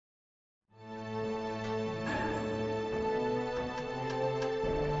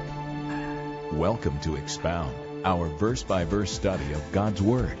Welcome to Expound, our verse-by-verse study of God's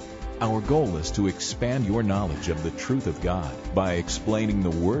Word. Our goal is to expand your knowledge of the truth of God by explaining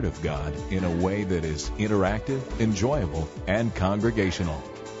the Word of God in a way that is interactive, enjoyable, and congregational.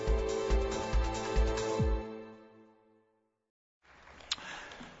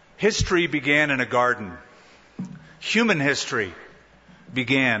 History began in a garden. Human history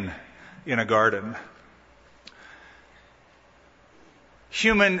began in a garden.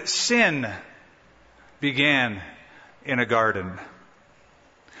 Human sin began in a garden.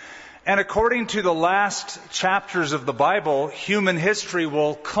 And according to the last chapters of the Bible, human history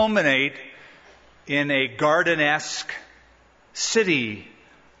will culminate in a garden-esque city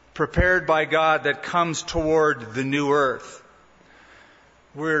prepared by God that comes toward the new earth.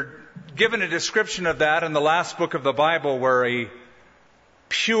 We're given a description of that in the last book of the Bible, where a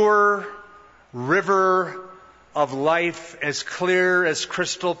pure river of life, as clear as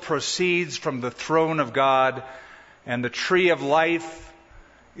crystal, proceeds from the throne of God, and the tree of life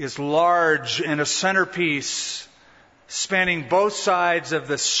is large and a centerpiece spanning both sides of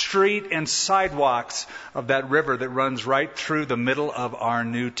the street and sidewalks of that river that runs right through the middle of our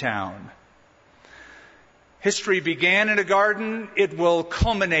new town. History began in a garden. It will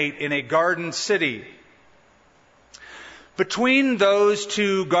culminate in a garden city. Between those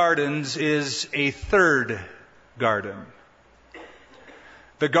two gardens is a third garden.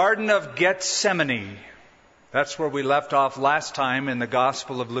 The Garden of Gethsemane. That's where we left off last time in the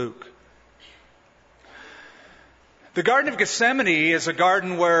Gospel of Luke. The Garden of Gethsemane is a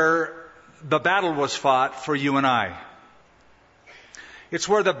garden where the battle was fought for you and I. It's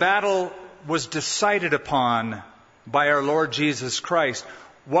where the battle was decided upon by our Lord Jesus Christ.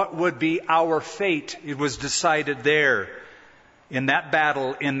 What would be our fate? It was decided there in that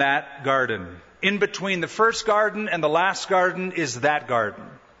battle, in that garden. In between the first garden and the last garden is that garden.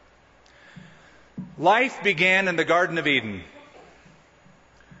 Life began in the Garden of Eden.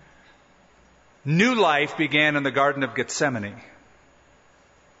 New life began in the Garden of Gethsemane.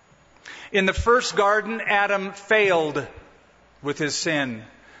 In the first garden, Adam failed with his sin.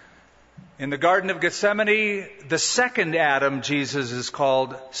 In the Garden of Gethsemane, the second Adam, Jesus is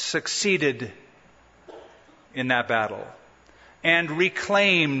called, succeeded in that battle and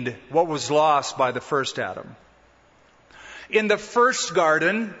reclaimed what was lost by the first Adam. In the first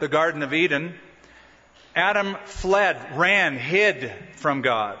garden, the Garden of Eden, Adam fled, ran, hid from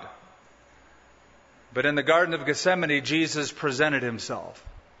God. But in the Garden of Gethsemane, Jesus presented himself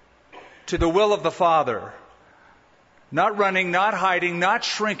to the will of the Father. Not running, not hiding, not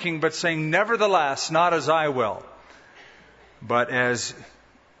shrinking, but saying, nevertheless, not as I will, but as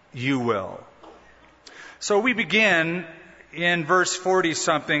you will. So we begin in verse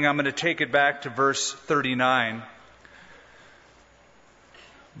 40-something. I'm going to take it back to verse 39.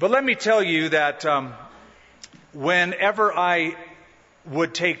 But let me tell you that whenever I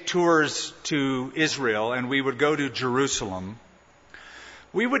would take tours to Israel and we would go to Jerusalem,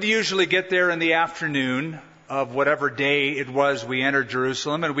 we would usually get there in the afternoon of whatever day it was we entered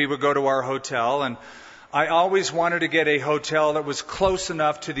Jerusalem, and we would go to our hotel. And I always wanted to get a hotel that was close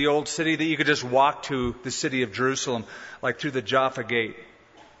enough to the old city that you could just walk to the city of Jerusalem, like through the Jaffa Gate.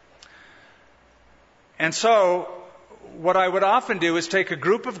 And so what I would often do is take a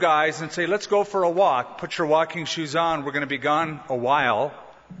group of guys and say, let's go for a walk. Put your walking shoes on. We're going to be gone a while.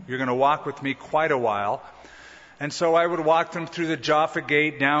 You're going to walk with me quite a while. And so I would walk them through the Jaffa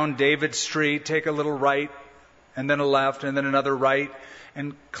Gate, down David Street, take a little right, and then a left, and then another right,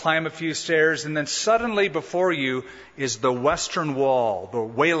 and climb a few stairs, and then suddenly before you is the Western Wall, the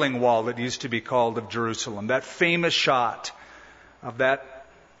Wailing Wall that used to be called, of Jerusalem, that famous shot of that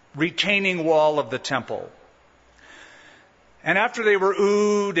retaining wall of the temple. And after they were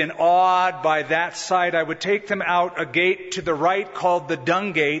oohed and awed by that sight, I would take them out a gate to the right called the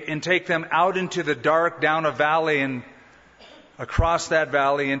Dung Gate and take them out into the dark, down a valley and across that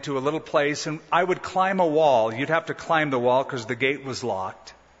valley into a little place. And I would climb a wall. You'd have to climb the wall because the gate was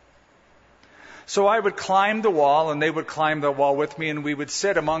locked. So I would climb the wall and they would climb the wall with me, and we would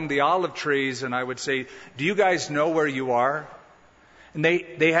sit among the olive trees, and I would say, do you guys know where you are? And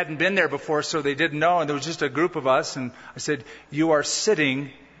they hadn't been there before, so they didn't know. And there was just a group of us. And I said, you are sitting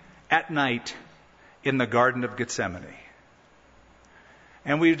at night in the Garden of Gethsemane.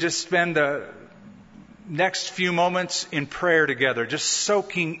 And we would just spend the next few moments in prayer together, just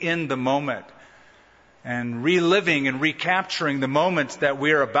soaking in the moment and reliving and recapturing the moments that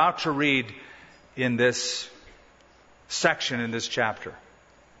we are about to read in this section, in this chapter.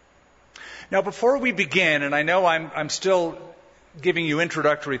 Now, before we begin, and I know I'm still giving you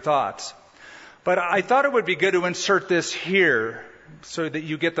introductory thoughts, but I thought it would be good to insert this here so that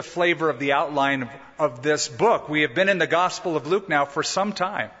you get the flavor of the outline of this book. We have been in the Gospel of Luke now for some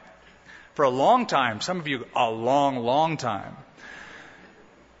time, for a long time. Some of you, a long, long time.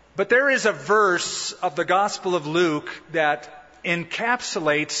 But there is a verse of the Gospel of Luke that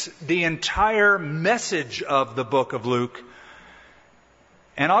encapsulates the entire message of the book of Luke.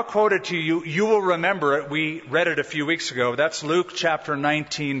 And I'll quote it to you. You will remember it. We read it a few weeks ago. That's Luke chapter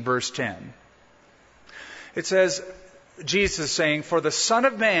 19, verse 10. It says, Jesus saying, "For the Son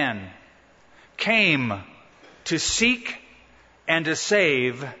of Man came to seek and to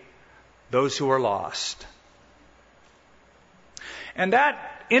save those who are lost." And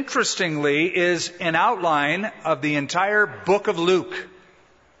that, interestingly, is an outline of the entire book of Luke.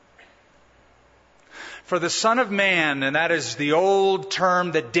 For the Son of Man, and that is the old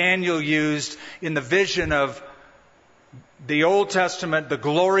term that Daniel used in the vision of the Old Testament, the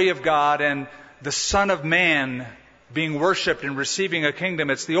glory of God, and the Son of Man being worshipped and receiving a kingdom.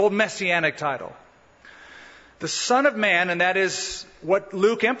 It's the old messianic title. The Son of Man, and that is what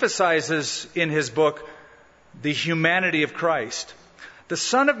Luke emphasizes in his book, the humanity of Christ. The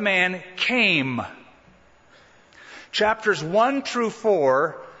Son of Man came. Chapters 1 through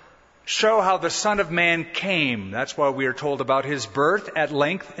 4 show how the Son of Man came. That's why we are told about his birth at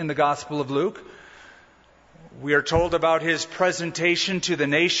length in the Gospel of Luke. We are told about his presentation to the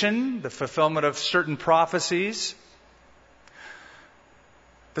nation, the fulfillment of certain prophecies.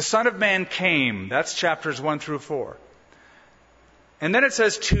 The Son of Man came. That's chapters 1 through 4. And then it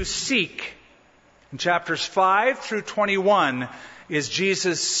says to seek. In chapters 5 through 21 is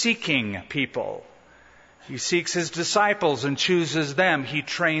Jesus seeking people. He seeks his disciples and chooses them. He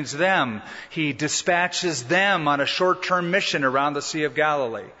trains them. He dispatches them on a short-term mission around the Sea of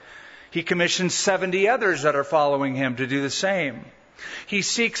Galilee. He commissions 70 others that are following him to do the same. He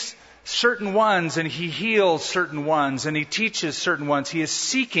seeks certain ones and he heals certain ones and he teaches certain ones. He is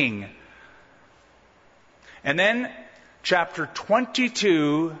seeking. And then chapter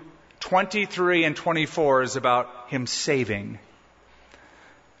 22, 23, and 24 is about him saving.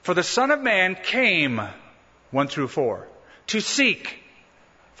 For the Son of Man came, 1 through 4, to seek,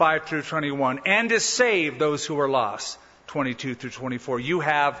 5 through 21, and to save those who are lost, 22 through 24. You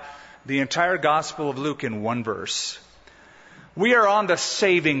have the entire Gospel of Luke in one verse. We are on the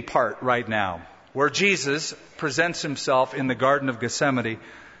saving part right now, where Jesus presents himself in the Garden of Gethsemane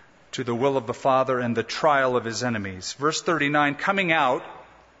to the will of the Father and the trial of his enemies. Verse 39, coming out,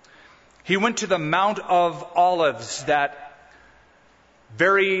 he went to the Mount of Olives, that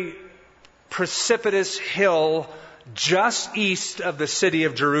very precipitous hill just east of the city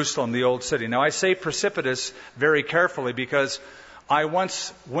of Jerusalem, the old city. Now I say precipitous very carefully because I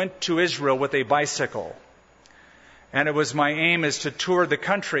once went to Israel with a bicycle. And it was my aim is to tour the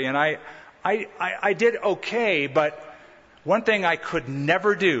country. And I did okay, but one thing I could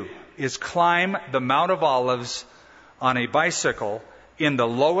never do is climb the Mount of Olives on a bicycle in the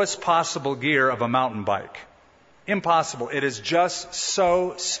lowest possible gear of a mountain bike. Impossible. It is just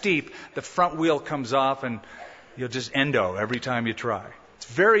so steep. The front wheel comes off and you'll just endo every time you try. It's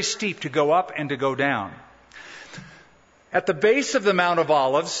very steep to go up and to go down. At the base of the Mount of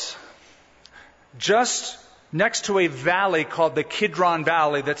Olives, just next to a valley called the Kidron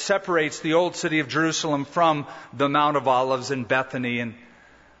Valley that separates the old city of Jerusalem from the Mount of Olives and Bethany and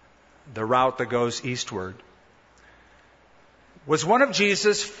the route that goes eastward, was one of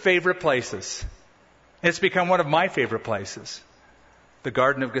Jesus' favorite places. It's become one of my favorite places, the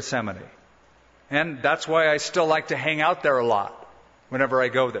Garden of Gethsemane. And that's why I still like to hang out there a lot whenever I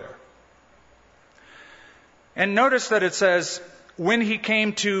go there. And notice that it says, when he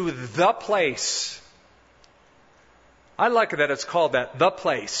came to the place. I like that it's called that, the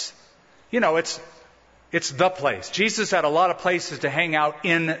place. You know, it's the place. Jesus had a lot of places to hang out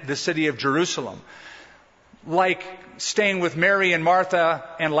in the city of Jerusalem. Like staying with Mary and Martha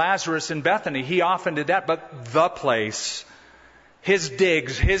and Lazarus in Bethany. He often did that, but the place, his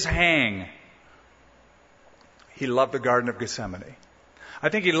digs, his hang. He loved the Garden of Gethsemane. I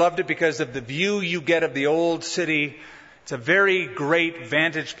think he loved it because of the view you get of the old city. It's a very great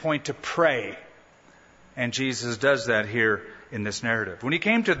vantage point to pray. And Jesus does that here in this narrative. When he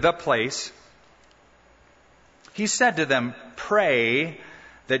came to the place, he said to them, pray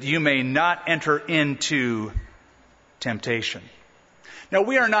that you may not enter into temptation. Now,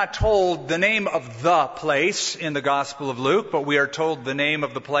 we are not told the name of the place in the Gospel of Luke, but we are told the name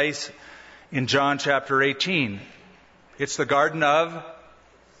of the place in John chapter 18. It's the Garden of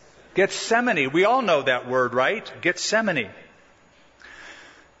Gethsemane. We all know that word, right? Gethsemane.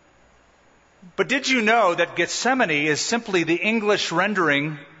 But did you know that Gethsemane is simply the English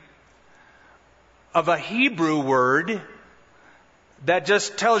rendering of a Hebrew word that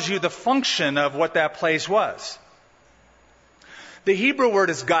just tells you the function of what that place was. The Hebrew word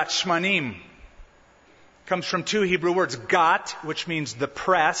is gat shmanim. Comes from two Hebrew words. Gat, which means the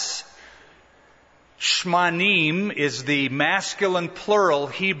press. Shmanim is the masculine plural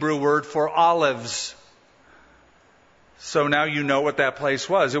Hebrew word for olives. So now you know what that place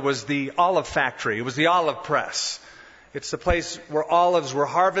was. It was the olive factory. It was the olive press. It's the place where olives were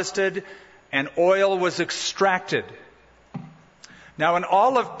harvested and oil was extracted. Now, an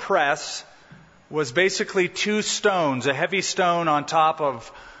olive press was basically two stones, a heavy stone on top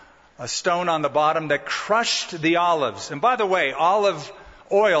of a stone on the bottom that crushed the olives. And by the way, olive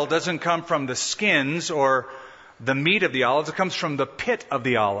oil doesn't come from the skins or the meat of the olives. It comes from the pit of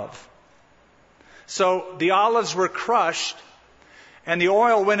the olive. So the olives were crushed, and the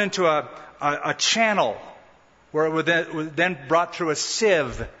oil went into a channel where it was then brought through a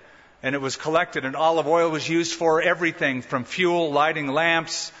sieve, and it was collected. And olive oil was used for everything from fuel, lighting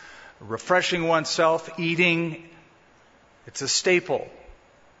lamps, refreshing oneself, eating. It's a staple.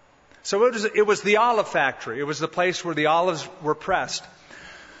 So it was the olive factory. It was the place where the olives were pressed.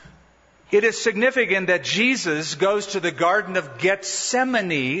 It is significant that Jesus goes to the Garden of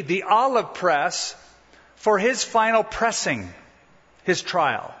Gethsemane, the olive press, for his final pressing, his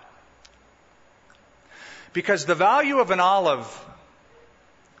trial. Because the value of an olive,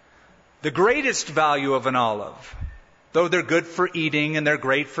 the greatest value of an olive, though they're good for eating and they're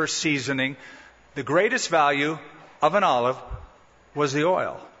great for seasoning, the greatest value of an olive was the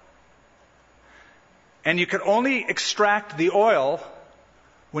oil. And you could only extract the oil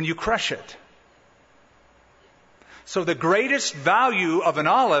when you crush it. So the greatest value of an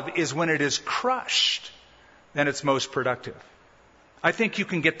olive is when it is crushed, then it's most productive. I think you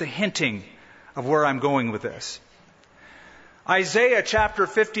can get the hinting of where I'm going with this. Isaiah chapter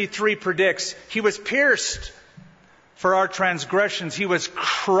 53 predicts, he was pierced for our transgressions. He was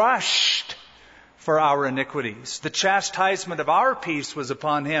crushed for our iniquities. The chastisement of our peace was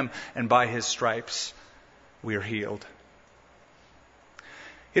upon him, and by his stripes we are healed.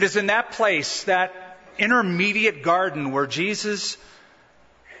 It is in that place, that intermediate garden, where Jesus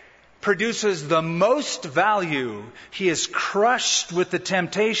produces the most value. He is crushed with the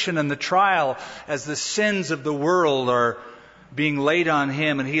temptation and the trial as the sins of the world are being laid on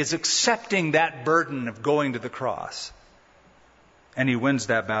him, and he is accepting that burden of going to the cross. And he wins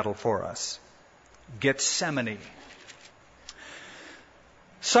that battle for us. Gethsemane.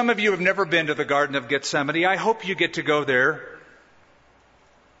 Some of you have never been to the Garden of Gethsemane. I hope you get to go there.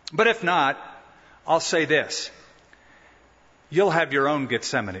 But if not, I'll say this. You'll have your own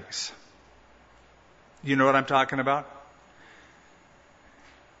Gethsemanes. You know what I'm talking about?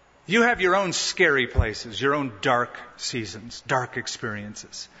 You have your own scary places, your own dark seasons, dark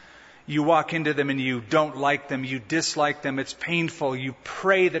experiences. You walk into them and you don't like them, you dislike them, it's painful. You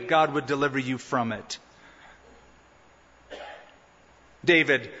pray that God would deliver you from it.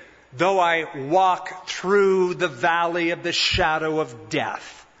 David, though I walk through the valley of the shadow of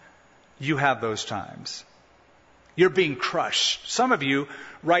death, you have those times. You're being crushed. Some of you,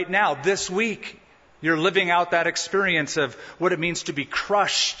 right now, this week, you're living out that experience of what it means to be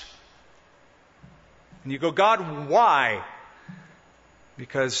crushed. And you go, God, why?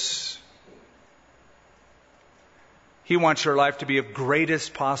 Because He wants your life to be of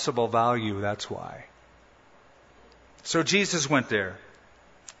greatest possible value. That's why. So Jesus went there.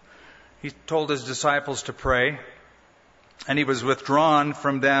 He told His disciples to pray. And He was withdrawn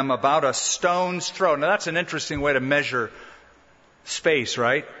from them about a stone's throw. Now that's an interesting way to measure space,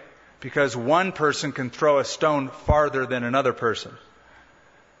 right? Because one person can throw a stone farther than another person.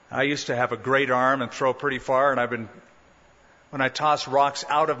 I used to have a great arm and throw pretty far, and when I toss rocks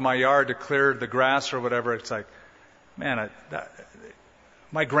out of my yard to clear the grass or whatever, it's like, man,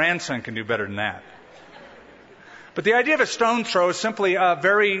 my grandson can do better than that. But the idea of a stone throw is simply a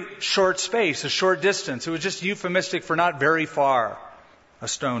very short space, a short distance. It was just euphemistic for not very far, a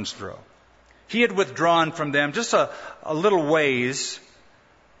stone's throw. He had withdrawn from them just a little ways,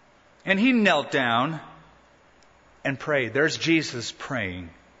 and He knelt down and prayed. There's Jesus praying.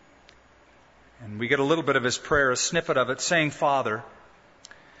 And we get a little bit of His prayer, a snippet of it, saying, Father,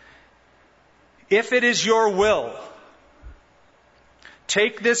 if it is your will,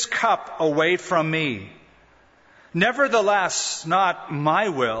 take this cup away from me. Nevertheless, not my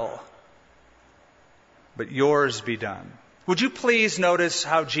will, but yours be done. Would you please notice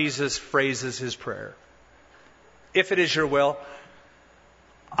how Jesus phrases His prayer? If it is your will.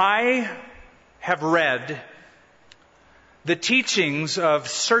 I have read the teachings of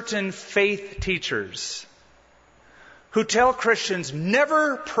certain faith teachers who tell Christians,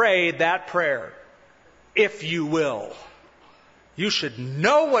 never pray that prayer, if you will. You should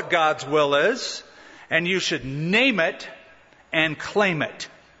know what God's will is, and you should name it and claim it.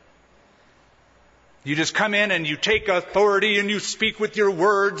 You just come in and you take authority and you speak with your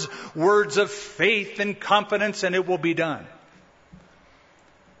words, words of faith and confidence, and it will be done.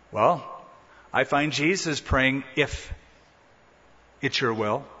 Well, I find Jesus praying, if it's your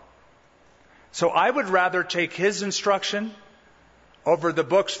will. So I would rather take his instruction over the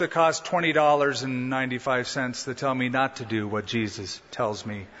books that cost $20.95 that tell me not to do what Jesus tells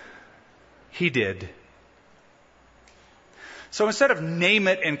me he did. So instead of name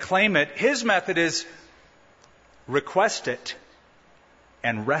it and claim it, his method is request it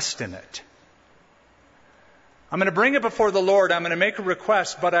and rest in it. I'm going to bring it before the Lord. I'm going to make a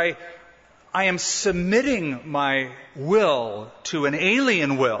request, but I am submitting my will to an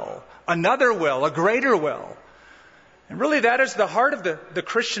alien will, another will, a greater will. And really that is the heart of the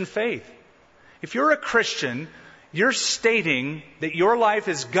Christian faith. If you're a Christian, you're stating that your life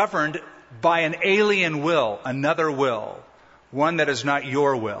is governed by an alien will, another will, one that is not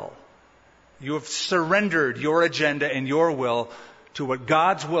your will. You have surrendered your agenda and your will to what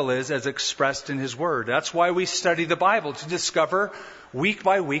God's will is as expressed in his word. That's why we study the Bible, to discover week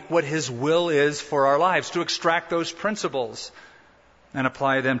by week what his will is for our lives, to extract those principles and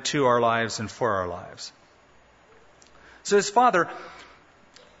apply them to our lives and for our lives. So his Father,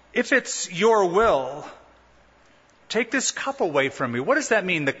 if it's your will, take this cup away from me. What does that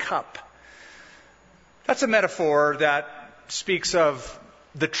mean, the cup? That's a metaphor that speaks of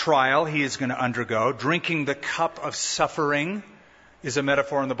the trial he is going to undergo. Drinking the cup of suffering is a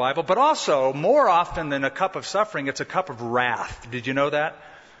metaphor in the Bible. But also, more often than a cup of suffering, it's a cup of wrath. Did you know that?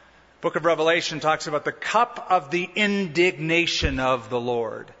 Book of Revelation talks about the cup of the indignation of the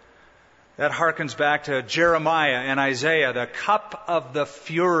Lord. That harkens back to Jeremiah and Isaiah, the cup of the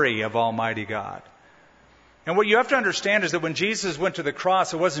fury of Almighty God. And what you have to understand is that when Jesus went to the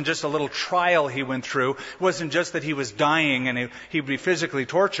cross, it wasn't just a little trial he went through. It wasn't just that he was dying and he would be physically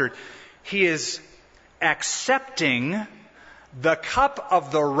tortured. He is accepting the cup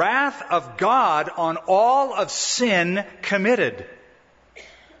of the wrath of God on all of sin committed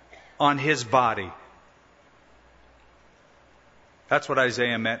on his body. That's what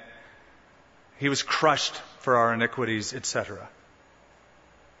Isaiah meant. He was crushed for our iniquities, etc.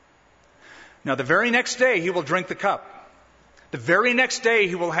 Now, the very next day, he will drink the cup. The very next day,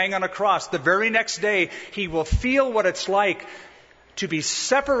 he will hang on a cross. The very next day, he will feel what it's like to be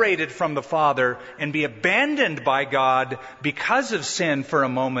separated from the Father and be abandoned by God because of sin for a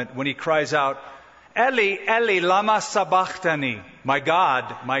moment when he cries out, Eli, Eli, lama sabachthani. My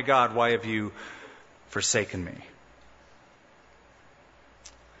God, why have you forsaken me?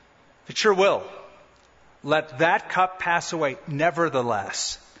 If it's your will, let that cup pass away.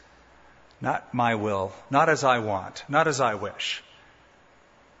 Nevertheless, not my will, not as I want, not as I wish,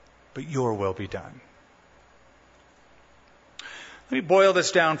 but your will be done. Let me boil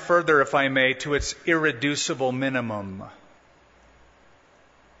this down further, if I may, to its irreducible minimum.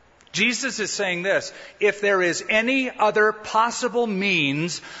 Jesus is saying this: if there is any other possible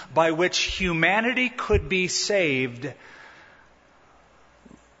means by which humanity could be saved,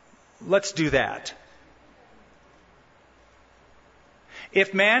 let's do that.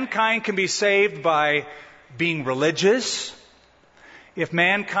 If mankind can be saved by being religious, if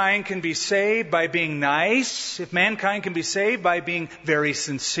mankind can be saved by being nice, if mankind can be saved by being very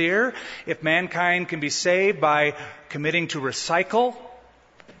sincere, if mankind can be saved by committing to recycle,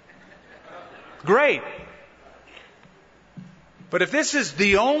 great. But if this is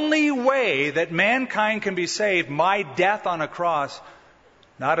the only way that mankind can be saved, my death on a cross,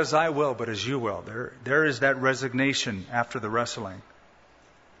 not as I will, but as you will. There is that resignation after the wrestling.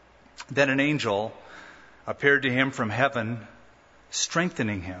 Then an angel appeared to him from heaven,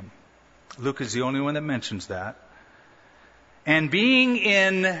 strengthening him. Luke is the only one that mentions that. And being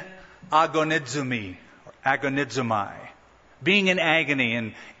in agonizomai, being in agony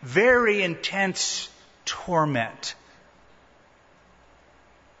and very intense torment,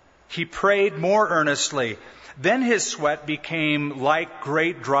 he prayed more earnestly. Then his sweat became like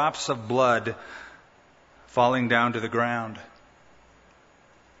great drops of blood falling down to the ground.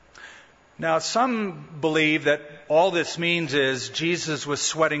 Now, some believe that all this means is Jesus was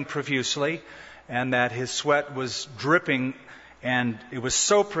sweating profusely and that his sweat was dripping, and it was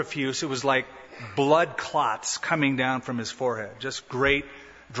so profuse it was like blood clots coming down from his forehead. Just great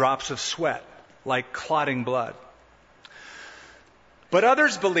drops of sweat, like clotting blood. But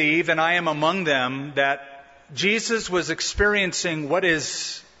others believe, and I am among them, that Jesus was experiencing what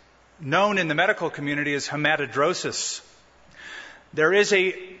is known in the medical community as hematidrosis. There is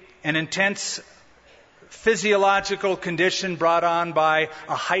an intense physiological condition brought on by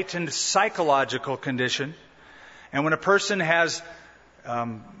a heightened psychological condition. And when a person has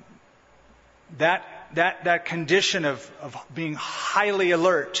that condition of being highly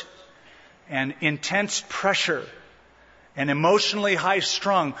alert and intense pressure and emotionally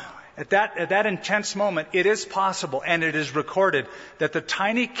high-strung, at that intense moment, it is possible, and it is recorded, that the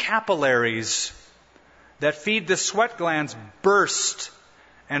tiny capillaries that feed the sweat glands burst,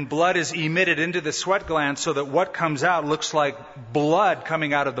 and blood is emitted into the sweat glands so that what comes out looks like blood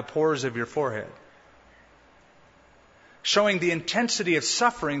coming out of the pores of your forehead. Showing the intensity of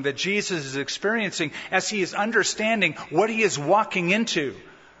suffering that Jesus is experiencing as he is understanding what he is walking into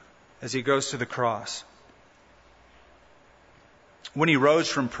as he goes to the cross. When he rose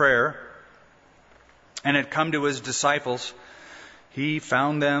from prayer and had come to his disciples, he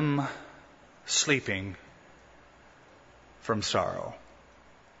found them sleeping from sorrow.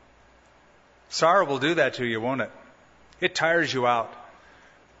 Sorrow will do that to you, won't it? It tires you out.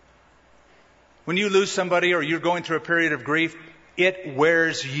 When you lose somebody or you're going through a period of grief, it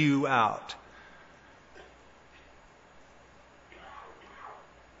wears you out.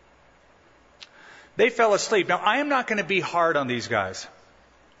 They fell asleep. Now, I am not going to be hard on these guys.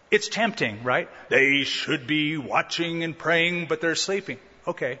 It's tempting, right? They should be watching and praying, but they're sleeping.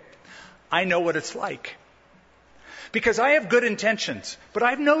 Okay. I know what it's like. Because I have good intentions. But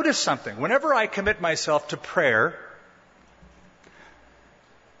I've noticed something. Whenever I commit myself to prayer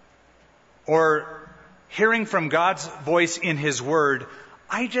or hearing from God's voice in His Word,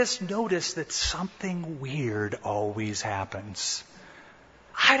 I just notice that something weird always happens.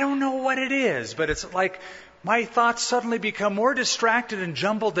 I don't know what it is, but it's like my thoughts suddenly become more distracted and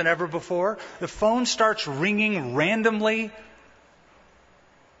jumbled than ever before. The phone starts ringing randomly.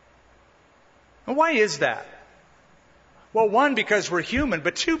 And why is that? Well, one, because we're human,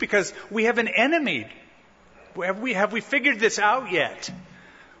 but two, because we have an enemy. Have we figured this out yet?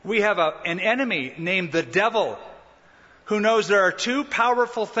 We have an enemy named the devil who knows there are two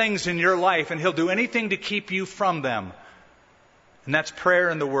powerful things in your life, and he'll do anything to keep you from them. And that's prayer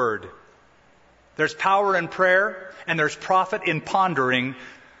and the Word. There's power in prayer, and there's profit in pondering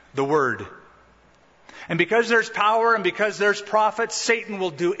the Word. And because there's power and because there's profit, Satan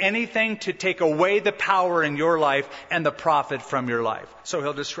will do anything to take away the power in your life and the profit from your life. So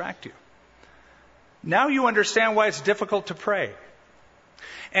he'll distract you. Now you understand why it's difficult to pray.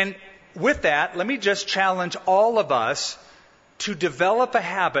 And with that, let me just challenge all of us to develop a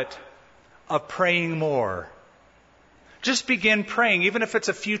habit of praying more. Just begin praying, even if it's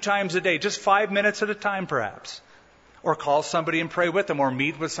a few times a day, just 5 minutes at a time perhaps. Or call somebody and pray with them, or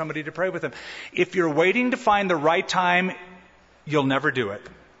meet with somebody to pray with them. If you're waiting to find the right time, you'll never do it.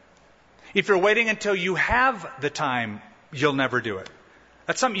 If you're waiting until you have the time, you'll never do it.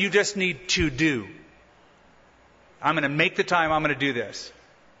 That's something you just need to do. I'm going to make the time, I'm going to do this.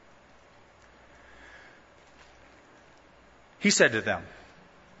 He said to them,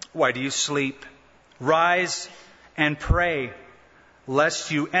 "Why do you sleep? Rise and pray,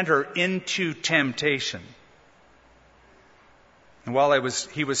 lest you enter into temptation." And while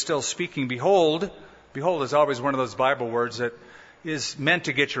he was still speaking, behold is always one of those Bible words that is meant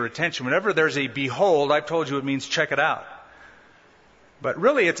to get your attention. Whenever there's a behold, I've told you it means check it out. But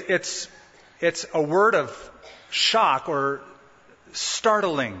really it's a word of shock or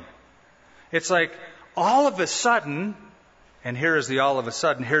startling. It's like all of a sudden, and here is the all of a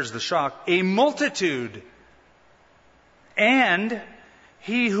sudden, here's the shock, a multitude. And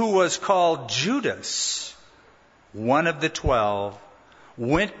he who was called Judas, one of the 12,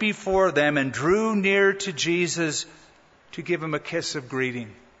 went before them and drew near to Jesus to give him a kiss of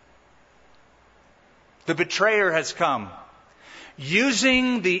greeting. The betrayer has come,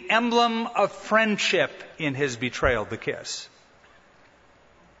 using the emblem of friendship in his betrayal, the kiss.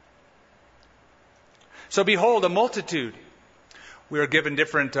 So behold, a multitude. We are given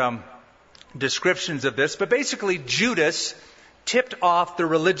different descriptions of this, but basically Judas tipped off the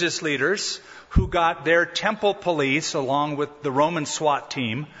religious leaders who got their temple police along with the Roman SWAT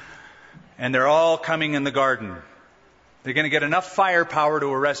team, and they're all coming in the garden. They're going to get enough firepower to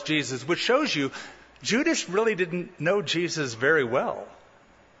arrest Jesus, which shows you Judas really didn't know Jesus very well.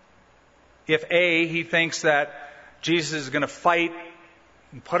 If A, he thinks that Jesus is going to fight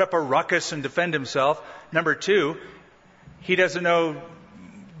and put up a ruckus and defend himself. Number two, he doesn't know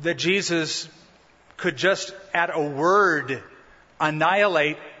that Jesus could just, at a word,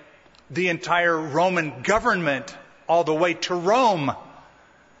 annihilate the entire Roman government all the way to Rome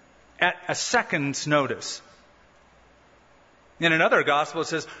at a second's notice. In another gospel it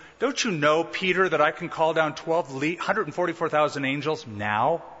says, "Don't you know, Peter, that I can call down 144,000 angels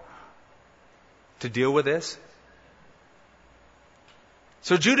now?" to deal with this?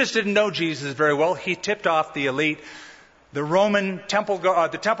 So Judas didn't know Jesus very well. He tipped off the elite. The Roman temple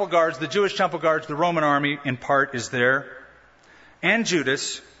guards, the Jewish temple guards, the Roman army in part is there. And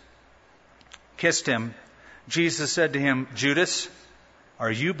Judas kissed him. Jesus said to him, Judas,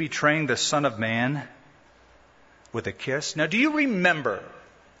 are you betraying the Son of Man with a kiss? Now, do you remember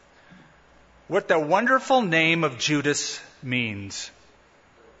what the wonderful name of Judas means?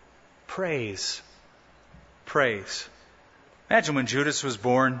 Praise. Praise. Imagine when Judas was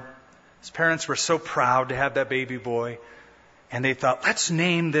born. His parents were so proud to have that baby boy. And they thought, let's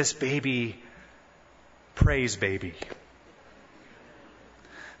name this baby Praise Baby.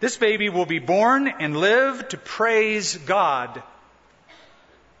 This baby will be born and live to praise God.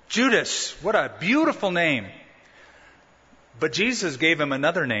 Judas, what a beautiful name. But Jesus gave him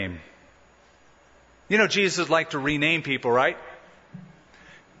another name. You know, Jesus liked to rename people, right?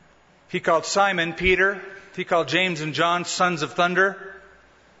 He called Simon Peter. He called James and John sons of thunder.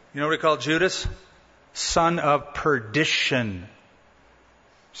 You know what he called Judas? Son of perdition.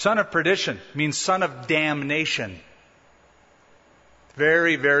 Son of perdition means son of damnation.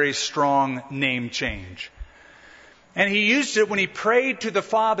 Very, very strong name change. And he used it when he prayed to the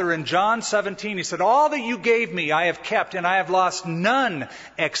Father in John 17. He said, all that you gave me I have kept, and I have lost none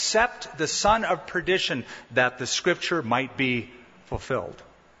except the son of perdition, that the scripture might be fulfilled.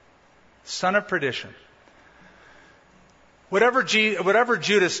 Son of perdition. Whatever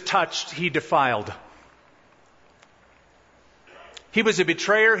Judas touched, he defiled. He was a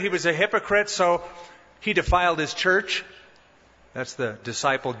betrayer. He was a hypocrite, so he defiled his church. That's the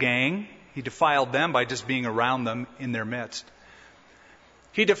disciple gang. He defiled them by just being around them in their midst.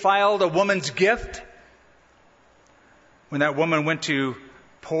 He defiled a woman's gift. When that woman went to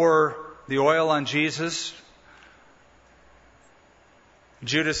pour the oil on Jesus,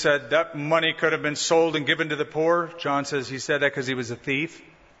 Judas said, that money could have been sold and given to the poor. John says he said that because he was a thief.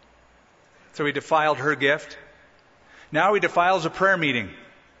 So he defiled her gift. Now he defiles a prayer meeting.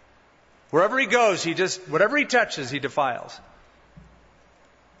 Wherever he goes, whatever he touches, he defiles.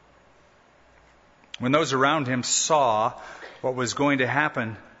 When those around him saw what was going to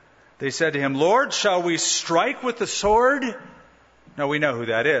happen, they said to him, Lord, shall we strike with the sword? Now we know who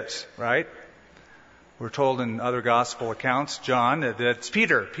that is, right? We're told in other gospel accounts, John, that it's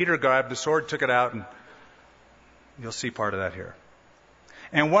Peter. Peter grabbed the sword, took it out, and you'll see part of that here.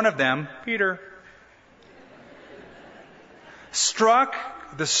 And one of them, Peter, struck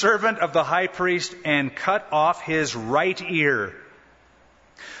the servant of the high priest and cut off his right ear.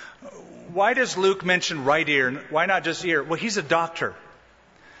 Why does Luke mention right ear? Why not just ear? Well, he's a doctor.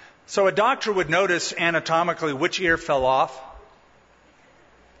 So a doctor would notice anatomically which ear fell off.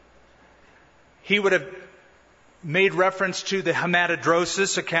 He would have made reference to the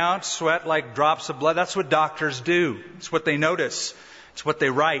hematidrosis account, sweat like drops of blood. That's what doctors do. It's what they notice. It's what they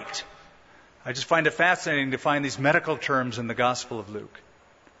write. I just find it fascinating to find these medical terms in the Gospel of Luke.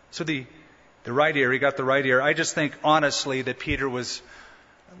 So the right ear, he got the right ear. I just think honestly that Peter was,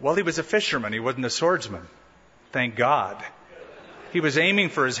 well, he was a fisherman. He wasn't a swordsman. Thank God. He was aiming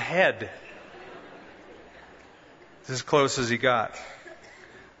for his head. It's as close as he got.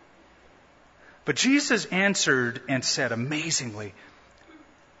 But Jesus answered and said amazingly,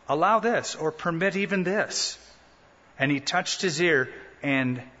 allow this or permit even this. And he touched his ear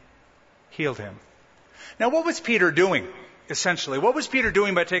and healed him. Now what was Peter doing, essentially? What was Peter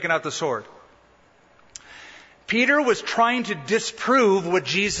doing by taking out the sword? Peter was trying to disprove what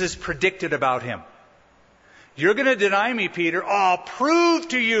Jesus predicted about him. You're going to deny me, Peter. I'll prove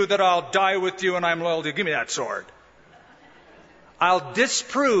to you that I'll die with you and I'm loyal to you. Give me that sword. I'll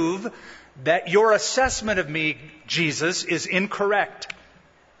disprove that your assessment of me, Jesus, is incorrect.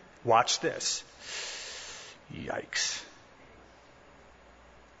 Watch this. Yikes.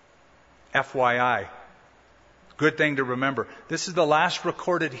 FYI. Good thing to remember. This is the last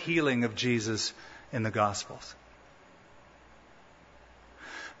recorded healing of Jesus in the Gospels.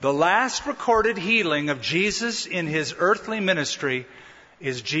 The last recorded healing of Jesus in his earthly ministry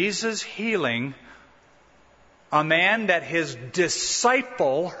is Jesus healing a man that his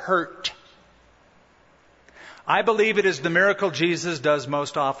disciple hurt. I believe it is the miracle Jesus does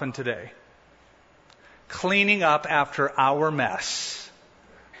most often today. Cleaning up after our mess.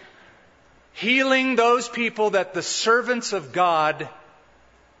 Healing those people that the servants of God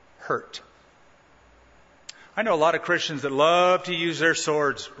hurt. I know a lot of Christians that love to use their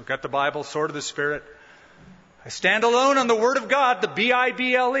swords. We've got the Bible, sword of the Spirit. I stand alone on the Word of God, the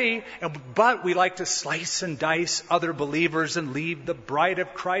Bible, but we like to slice and dice other believers and leave the bride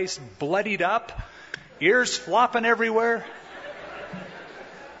of Christ bloodied up, ears flopping everywhere.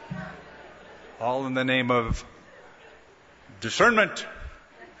 All in the name of discernment.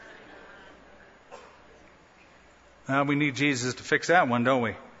 We need Jesus to fix that one, don't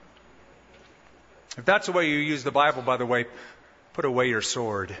we? If that's the way you use the Bible, by the way, put away your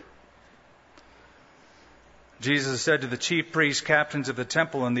sword. Jesus said to the chief priests, captains of the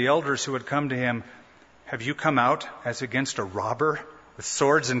temple, and the elders who had come to him, "Have you come out as against a robber with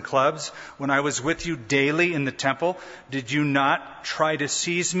swords and clubs? When I was with you daily in the temple, did you not try to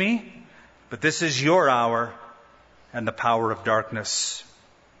seize me? But this is your hour and the power of darkness."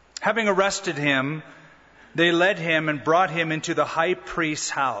 Having arrested him, they led him and brought him into the high priest's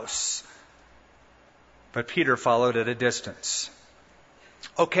house. But Peter followed at a distance.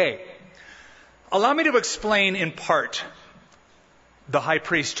 Okay, allow me to explain in part the high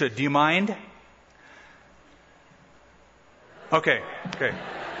priesthood. Do you mind? Okay.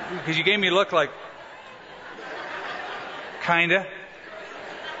 Because you gave me a look like, kinda.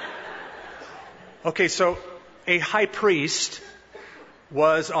 Okay, so a high priest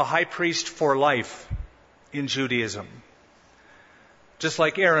was a high priest for life in Judaism. Just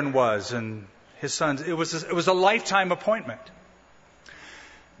like Aaron was and his sons. It was a lifetime appointment.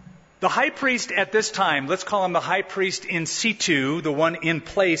 The high priest at this time, let's call him the high priest in situ, the one in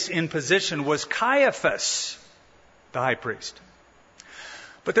place, in position, was Caiaphas, the high priest.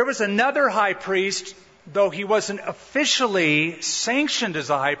 But there was another high priest, though he wasn't officially sanctioned as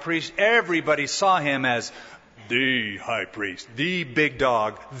a high priest, everybody saw him as the high priest, the big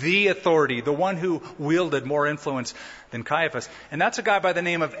dog, the authority, the one who wielded more influence than Caiaphas. And that's a guy by the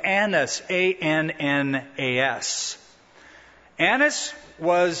name of Annas, Annas. Annas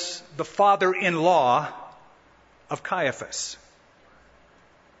was the father-in-law of Caiaphas.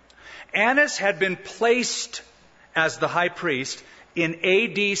 Annas had been placed as the high priest in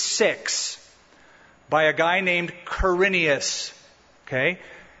AD 6 by a guy named Quirinius. Okay?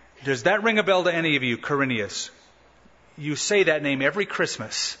 Does that ring a bell to any of you, Quirinius? You say that name every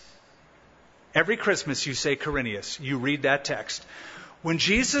Christmas. Every Christmas you say Quirinius. You read that text. When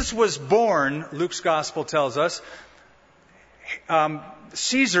Jesus was born, Luke's gospel tells us,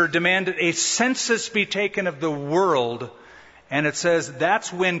 Caesar demanded a census be taken of the world, and it says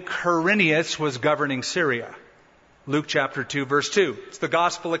that's when Quirinius was governing Syria. Luke chapter 2, verse 2. It's the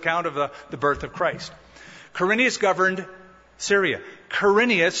gospel account of the birth of Christ. Quirinius governed Syria.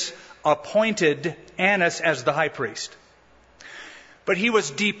 Quirinius appointed Annas as the high priest. But he was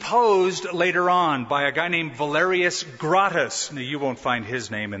deposed later on by a guy named Valerius Gratus. Now, you won't find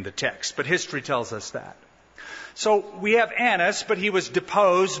his name in the text, but history tells us that. So we have Annas, but he was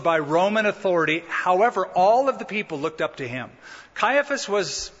deposed by Roman authority. However, all of the people looked up to him. Caiaphas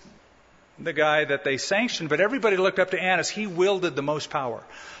was the guy that they sanctioned, but everybody looked up to Annas. He wielded the most power.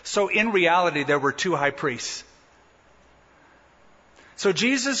 So in reality, there were two high priests. So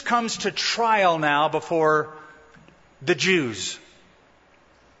Jesus comes to trial now before the Jews.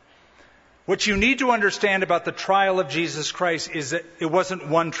 What you need to understand about the trial of Jesus Christ is that it wasn't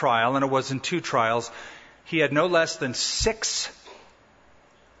one trial and it wasn't two trials. He had no less than six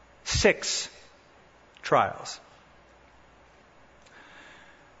trials.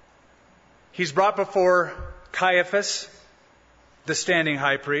 He's brought before Caiaphas, the standing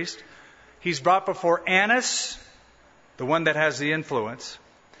high priest. He's brought before Annas, the one that has the influence.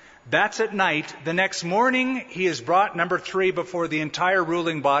 That's at night. The next morning, he is brought, number 3, before the entire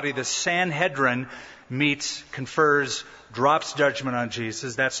ruling body. The Sanhedrin meets, confers, drops judgment on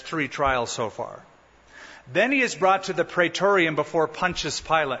Jesus. That's 3 trials so far. Then he is brought to the Praetorium before Pontius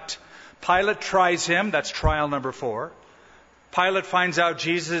Pilate. Pilate tries him. That's trial number 4. Pilate finds out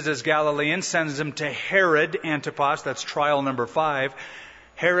Jesus is Galilean, sends him to Herod Antipas. That's trial number 5.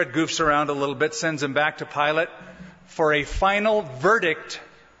 Herod goofs around a little bit, sends him back to Pilate for a final verdict.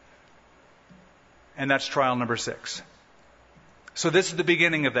 And that's trial number 6. So this is the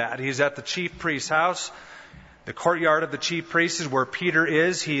beginning of that. He's at the chief priest's house. The courtyard of the chief priest is where Peter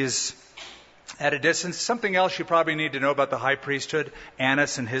is. He is at a distance. Something else you probably need to know about the high priesthood,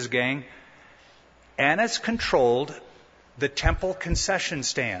 Annas and his gang. Annas controlled the temple concession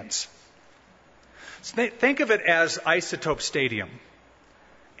stands. So think of it as Isotope Stadium.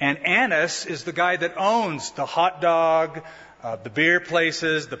 And Annas is the guy that owns the hot dog, the beer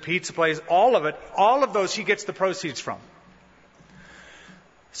places, the pizza place, all of it. All of those he gets the proceeds from.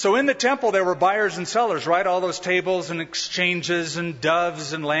 So in the temple there were buyers and sellers, right? All those tables and exchanges and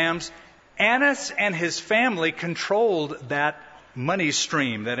doves and lambs. Annas and his family controlled that money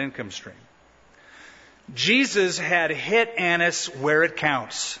stream, that income stream. Jesus had hit Annas where it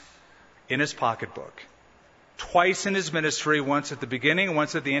counts, in his pocketbook. Twice in his ministry, once at the beginning and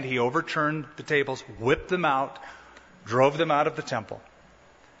once at the end, he overturned the tables, whipped them out, drove them out of the temple.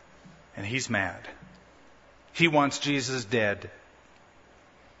 And he's mad. He wants Jesus dead.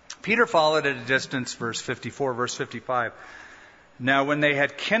 Peter followed at a distance, verse 54, verse 55. Now when they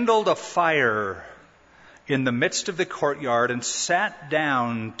had kindled a fire in the midst of the courtyard and sat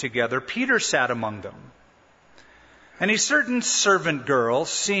down together, Peter sat among them. And a certain servant girl,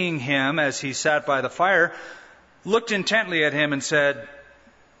 seeing him as he sat by the fire, looked intently at him and said,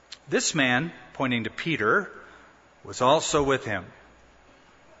 "This man," pointing to Peter, "was also with him."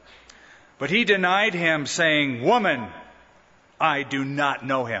 But he denied him, saying, "Woman, I do not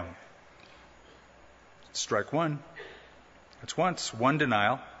know him." Strike one. That's once, one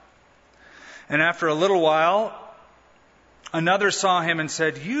denial. And after a little while, another saw him and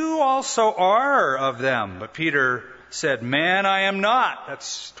said, "You also are of them." But Peter said, "Man, I am not."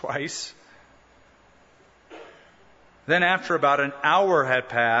 That's twice. Then after about an hour had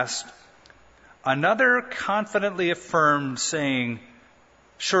passed, another confidently affirmed, saying,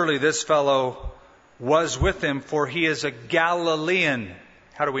 "Surely this fellow was with him, for he is a Galilean."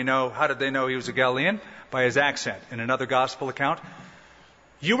 How do we know? How did they know he was a Galilean? By his accent. In another gospel account,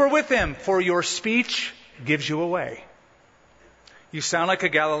 "You were with him, for your speech gives you away." You sound like a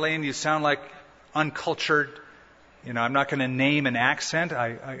Galilean. You sound like uncultured. I'm not going to name an accent.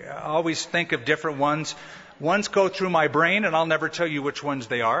 I always think of different ones. Ones go through my brain, and I'll never tell you which ones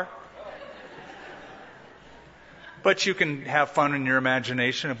they are. But you can have fun in your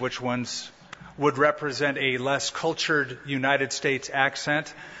imagination of which ones would represent a less cultured United States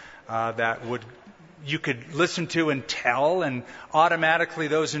accent that you could listen to and tell, and automatically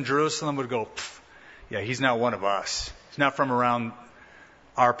those in Jerusalem would go, "Yeah, he's not one of us. He's not from around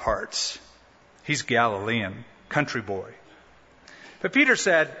our parts. He's Galilean, country boy." But Peter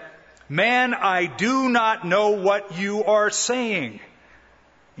said, "Man, I do not know what you are saying."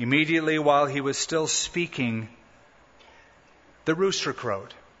 Immediately while he was still speaking, the rooster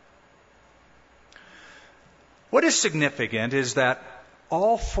crowed. What is significant is that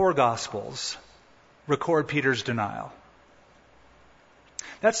all four Gospels record Peter's denial.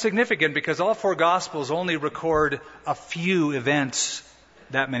 That's significant because all four Gospels only record a few events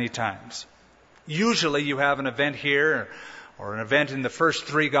that many times. Usually you have an event here or an event in the first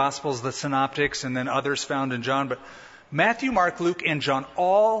three Gospels, the Synoptics, and then others found in John. But Matthew, Mark, Luke, and John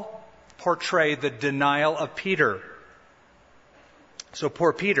all portray the denial of Peter. So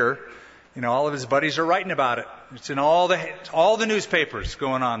poor Peter, all of his buddies are writing about it. It's in all the newspapers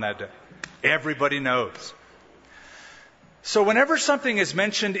going on that day. Everybody knows. So whenever something is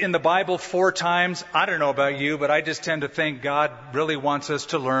mentioned in the Bible 4 times, I don't know about you, but I just tend to think God really wants us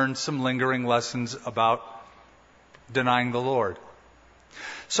to learn some lingering lessons about denying the Lord.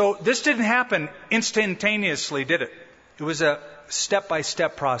 So this didn't happen instantaneously, did it? It was a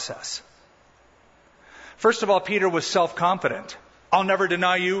step-by-step process. First of all, Peter was self-confident. "I'll never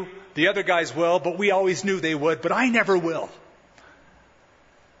deny you. The other guys will, but we always knew they would, but I never will."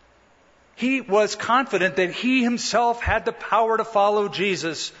 He was confident that he himself had the power to follow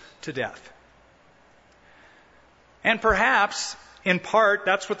Jesus to death. And perhaps, in part,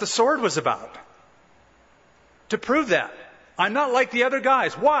 that's what the sword was about. To prove that. I'm not like the other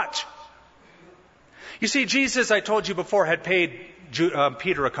guys. Watch. You see, Jesus, I told you before, had paid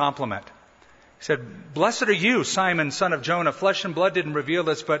Peter a compliment. He said, "Blessed are you, Simon, son of Jonah. Flesh and blood didn't reveal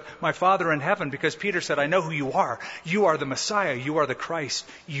this, but my Father in heaven." Because Peter said, "I know who you are. You are the Messiah. You are the Christ.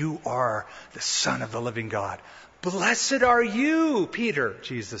 You are the Son of the living God." "Blessed are you, Peter,"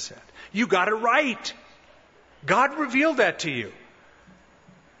 Jesus said. "You got it right. God revealed that to you."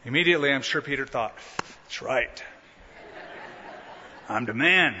 Immediately, I'm sure Peter thought, "That's right. I'm the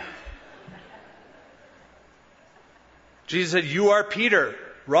man." Jesus said, "You are Peter,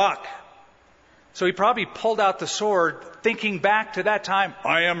 rock." So he probably pulled out the sword, thinking back to that time,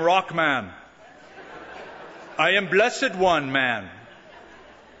 "I am rock man. I am blessed one man."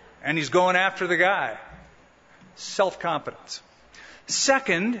 And he's going after the guy. Self-confidence.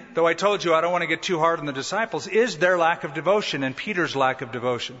 Second, though I told you I don't want to get too hard on the disciples, is their lack of devotion and Peter's lack of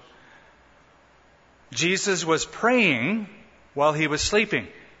devotion. Jesus was praying while he was sleeping.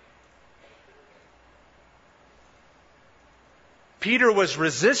 Peter was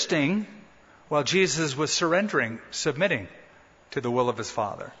resisting while Jesus was surrendering, submitting to the will of his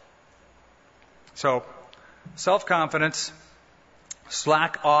Father. So, self-confidence,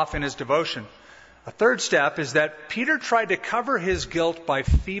 slack off in his devotion. A third step is that Peter tried to cover his guilt by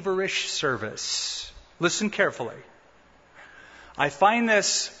feverish service. Listen carefully. I find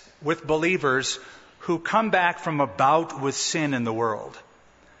this with believers who come back from a bout with sin in the world.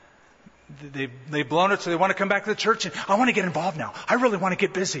 They've blown it, so they want to come back to the church and, "I want to get involved now. I really want to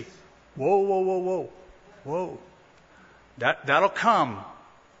get busy." Whoa. That'll come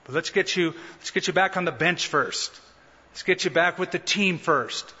But let's get you back on the bench first. Let's get you back with the team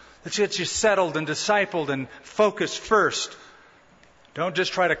first. Let's get you settled and discipled and focused first. Don't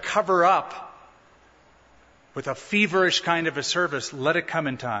just try to cover up with a feverish kind of a service. Let it come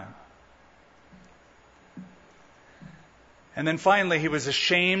in time. And then finally, he was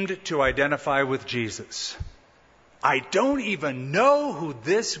ashamed to identify with Jesus. I don't even know who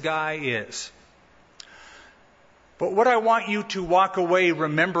this guy is. But what I want you to walk away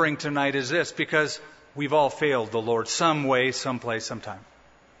remembering tonight is this, because we've all failed the Lord some way, someplace, sometime.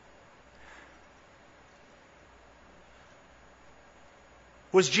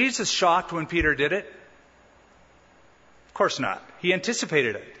 Was Jesus shocked when Peter did it? Of course not. He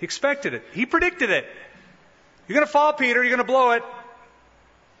anticipated it. He expected it. He predicted it. You're going to fall, Peter. You're going to blow it.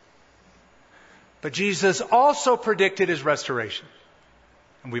 But Jesus also predicted his restoration.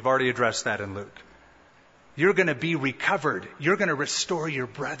 And we've already addressed that in Luke. You're going to be recovered. You're going to restore your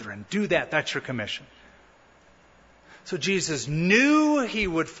brethren. Do that. That's your commission. So Jesus knew he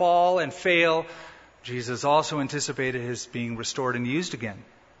would fall and fail. Jesus also anticipated his being restored and used again.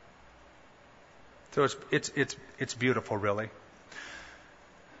 So it's beautiful, really.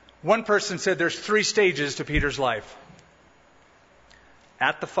 One person said there's 3 stages to Peter's life.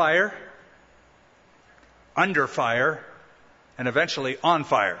 At the fire, under fire, and eventually on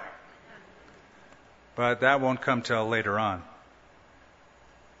fire. But that won't come till later on.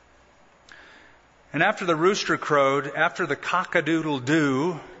 And after the rooster crowed, after the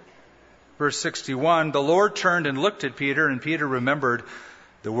cock-a-doodle-doo, verse 61, the Lord turned and looked at Peter, and Peter remembered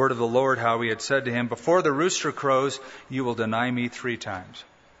the word of the Lord, how he had said to him, before the rooster crows, you will deny me 3 times.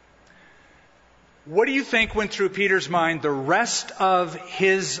 What do you think went through Peter's mind the rest of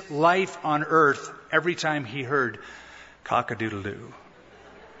his life on earth every time he heard cock-a-doodle-doo?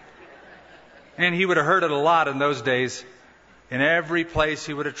 And he would have heard it a lot in those days. In every place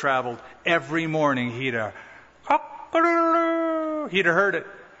he would have traveled, every morning he'd have cock-a-doodle-doo. He'd have heard it.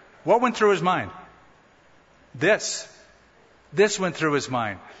 What went through his mind? This went through his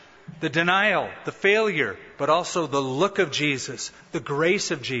mind. The denial, the failure, but also the look of Jesus, the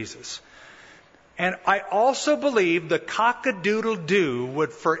grace of Jesus. And I also believe the cock-a-doodle-doo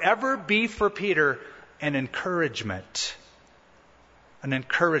would forever be for Peter an encouragement. An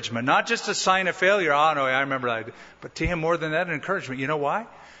encouragement. Not just a sign of failure. Oh, no, I remember that. But to him, more than that, an encouragement. You know why?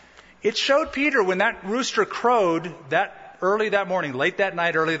 It showed Peter when that rooster crowed that early that morning, late that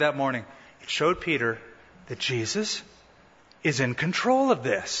night, early that morning. It showed Peter that Jesus is in control of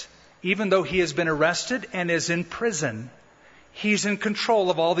this. Even though he has been arrested and is in prison, he's in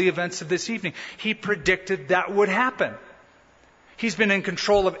control of all the events of this evening. He predicted that would happen. He's been in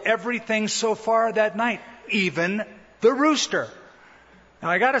control of everything so far that night, even the rooster. Now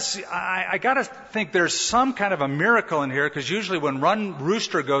I gotta think there's some kind of a miracle in here, because usually when one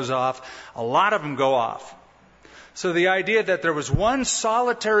rooster goes off, a lot of them go off. So the idea that there was one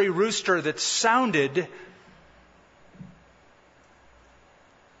solitary rooster that sounded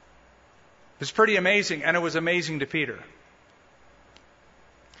is pretty amazing, and it was amazing to Peter.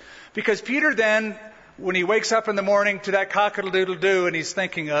 Because Peter then, when he wakes up in the morning to that cock-a-doodle-doo, and he's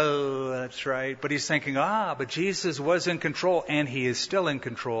thinking, oh, that's right. But he's thinking, but Jesus was in control, and he is still in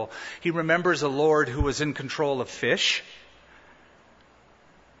control. He remembers a Lord who was in control of fish.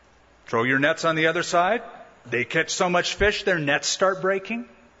 Throw your nets on the other side. They catch so much fish, their nets start breaking.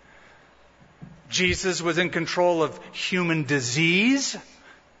 Jesus was in control of human disease,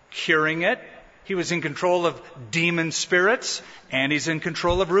 curing it. He was in control of demon spirits, and he's in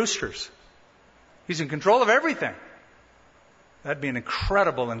control of roosters. He's in control of everything. That'd be an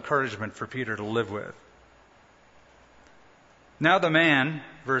incredible encouragement for Peter to live with. Now the man,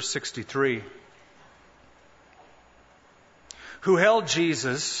 verse 63, who held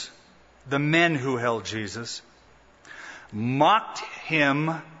Jesus, the men who held Jesus, mocked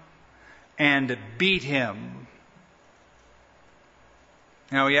him and beat him.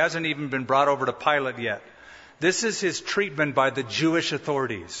 Now, he hasn't even been brought over to Pilate yet. This is his treatment by the Jewish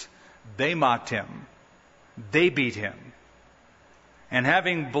authorities. They mocked him. They beat him. And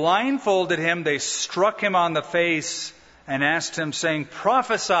having blindfolded him, they struck him on the face and asked him, saying,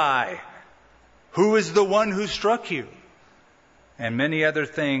 prophesy, who is the one who struck you? And many other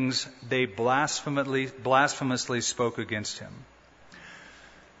things they blasphemously spoke against him.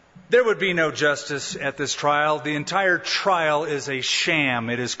 There would be no justice at this trial. The entire trial is a sham.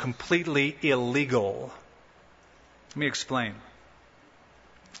 It is completely illegal. Let me explain.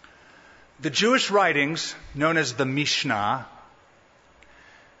 The Jewish writings, known as the Mishnah,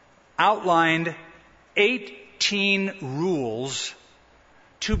 outlined 18 rules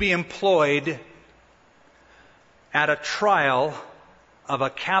to be employed at a trial of a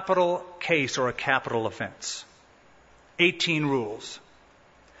capital case or a capital offense. 18 rules.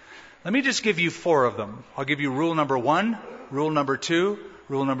 Let me just give you 4 of them. I'll give you rule number 1, rule number 2,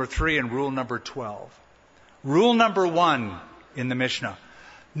 rule number 3, and rule number 12. Rule number 1 in the Mishnah.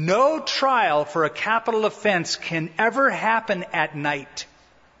 No trial for a capital offense can ever happen at night.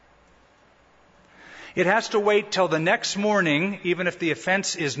 It has to wait till the next morning, even if the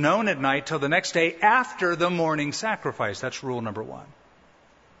offense is known at night, till the next day after the morning sacrifice. That's rule number 1.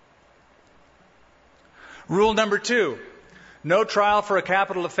 Rule number 2. No trial for a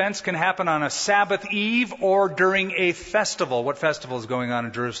capital offense can happen on a Sabbath eve or during a festival. What festival is going on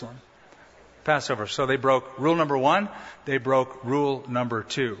in Jerusalem? Passover. So they broke rule number 1. They broke rule number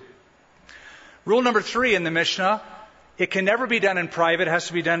 2. Rule number 3 in the Mishnah, it can never be done in private. It has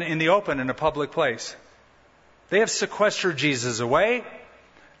to be done in the open, in a public place. They have sequestered Jesus away.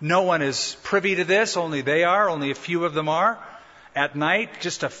 No one is privy to this. Only they are. Only a few of them are. At night,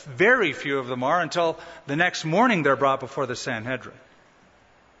 just a very few of them are, until the next morning they're brought before the Sanhedrin.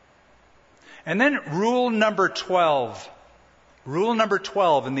 And then rule number 12. Rule number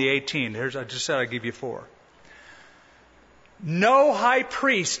 12 in the 18. I just said I'd give you 4. No high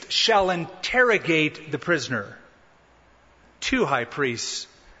priest shall interrogate the prisoner. 2 high priests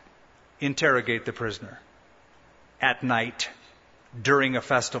interrogate the prisoner at night during a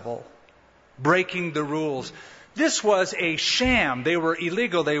festival, breaking the rules. This was a sham. They were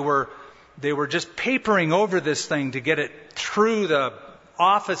illegal. They were just papering over this thing to get it through the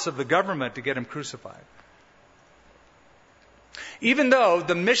office of the government to get him crucified. Even though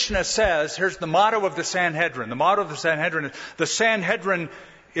the Mishnah says, here's the motto of the Sanhedrin. The motto of the Sanhedrin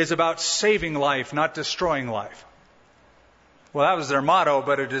is about saving life, not destroying life. Well, that was their motto,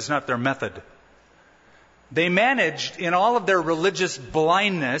 but it is not their method. They managed, in all of their religious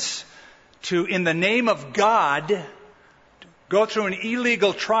blindness, to, in the name of God, go through an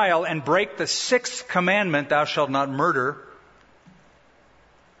illegal trial and break the 6th commandment, thou shalt not murder,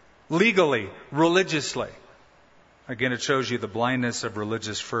 legally, religiously. Again, it shows you the blindness of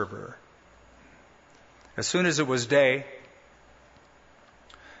religious fervor. As soon as it was day,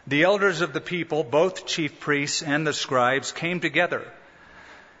 the elders of the people, both chief priests and the scribes, came together,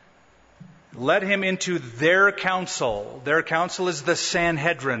 led him into their council. Their council is the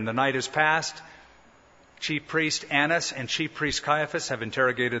Sanhedrin. The night is past. Chief priest Annas and chief priest Caiaphas have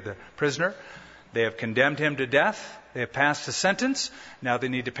interrogated the prisoner. They have condemned him to death. They have passed a sentence. Now they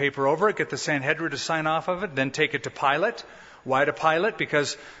need to paper over it, get the Sanhedrin to sign off of it, then take it to Pilate. Why to Pilate?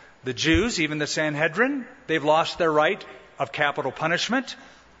 Because the Jews, even the Sanhedrin, they've lost their right of capital punishment.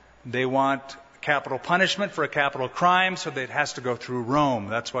 They want capital punishment for a capital crime, so that it has to go through Rome.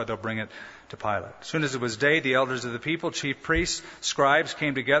 That's why they'll bring it to Pilate. As soon as it was day, the elders of the people, chief priests, scribes,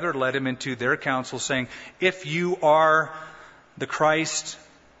 came together, led him into their council, saying, if you are the Christ,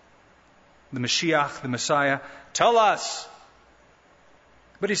 the Mashiach, the Messiah, tell us.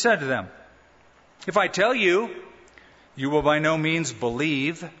 But he said to them, if I tell you, you will by no means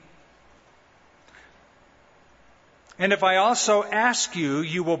believe. And if I also ask you,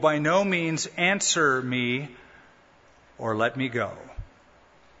 you will by no means answer me or let me go.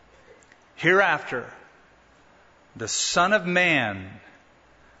 Hereafter, the Son of Man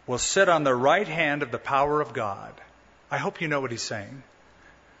will sit on the right hand of the power of God. I hope you know what he's saying.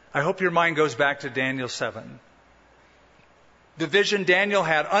 I hope your mind goes back to Daniel 7. The vision Daniel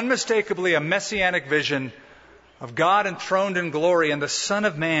had, unmistakably a messianic vision of God enthroned in glory and the Son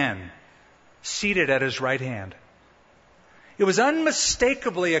of Man seated at his right hand. It was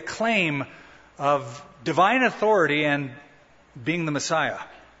unmistakably a claim of divine authority and being the Messiah.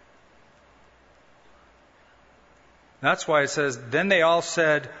 That's why it says, then they all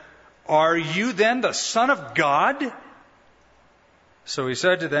said, are you then the Son of God? So he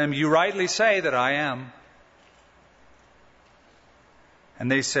said to them, you rightly say that I am.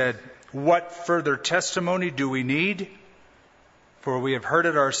 And they said, what further testimony do we need? For we have heard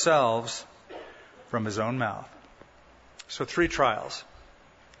it ourselves from his own mouth. So 3 trials.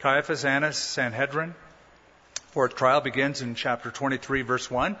 Caiaphas, Annas, Sanhedrin. 4th trial begins in chapter 23,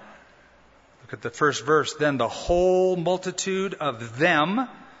 verse 1. Look at the first verse. Then the whole multitude of them,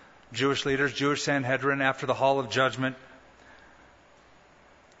 Jewish leaders, Jewish Sanhedrin, after the hall of judgment,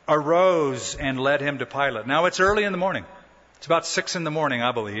 arose and led him to Pilate. Now it's early in the morning. It's about 6 in the morning,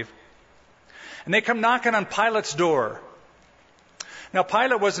 I believe. And they come knocking on Pilate's door. Now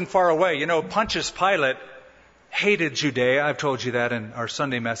Pilate wasn't far away. You know, Pontius Pilate hated Judea. I've told you that in our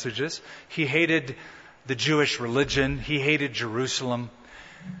Sunday messages. He hated the Jewish religion. He hated Jerusalem.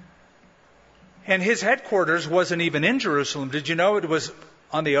 And his headquarters wasn't even in Jerusalem. Did you know it was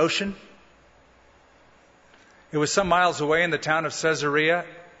on the ocean? It was some miles away in the town of Caesarea.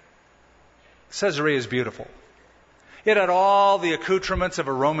 Caesarea is beautiful. It had all the accoutrements of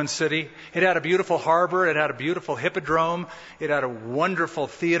a Roman city. It had a beautiful harbor. It had a beautiful hippodrome. It had a wonderful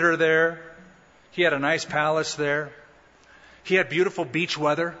theater there. He had a nice palace there. He had beautiful beach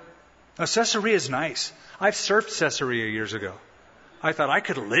weather. Now, Caesarea is nice. I've surfed Caesarea years ago. I thought I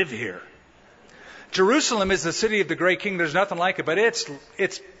could live here. Jerusalem is the city of the great king. There's nothing like it, but it's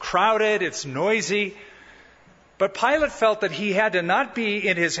crowded, it's noisy. But Pilate felt that he had to not be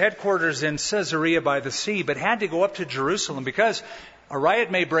in his headquarters in Caesarea by the sea, but had to go up to Jerusalem because a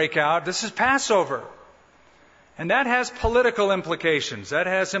riot may break out. This is Passover. And that has political implications. That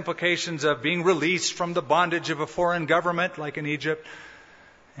has implications of being released from the bondage of a foreign government like in Egypt.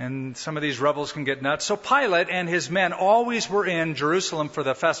 And some of these rebels can get nuts. So Pilate and his men always were in Jerusalem for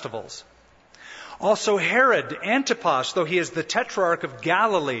the festivals. Also Herod Antipas, though he is the tetrarch of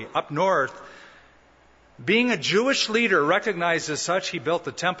Galilee up north, being a Jewish leader recognized as such, he built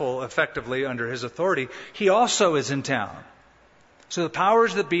the temple effectively under his authority. He also is in town. So the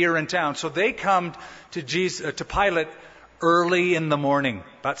powers that be are in town. So they come to Pilate early in the morning,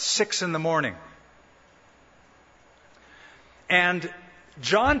 about 6 a.m. And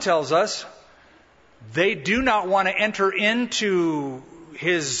John tells us they do not want to enter into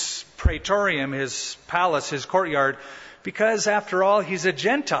his praetorium, his palace, his courtyard, because after all, he's a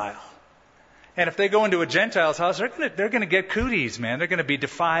Gentile. And if they go into a Gentile's house, they're going to get cooties, man. They're going to be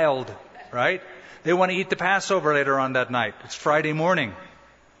defiled, right? They want to eat the Passover later on that night. It's Friday morning.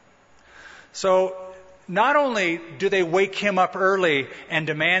 So not only do they wake him up early and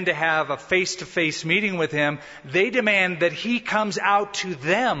demand to have a face-to-face meeting with him, they demand that he comes out to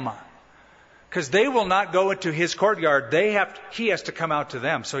them. Because they will not go into his courtyard. He has to come out to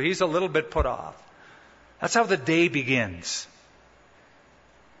them. So he's a little bit put off. That's how the day begins.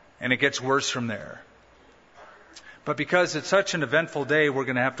 And it gets worse from there. But because it's such an eventful day, we're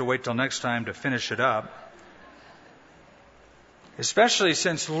going to have to wait till next time to finish it up. Especially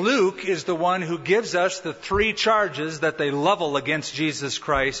since Luke is the one who gives us the 3 charges that they level against Jesus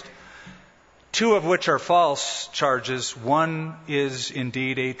Christ, 2 of which are false charges. 1 is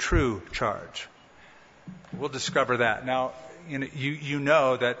indeed a true charge. We'll discover that. Now, you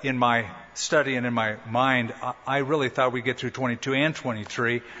know that in my study and in my mind, I really thought we'd get through 22 and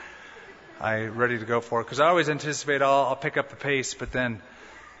 23. I'm ready to go for it, because I always anticipate I'll pick up the pace, but then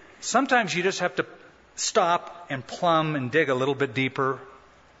sometimes you just have to stop and plumb and dig a little bit deeper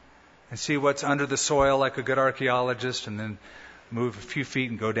and see what's under the soil like a good archaeologist, and then move a few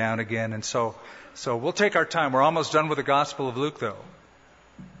feet and go down again. And so we'll take our time. We're almost done with the Gospel of Luke, though.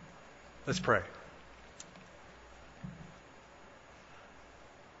 Let's pray.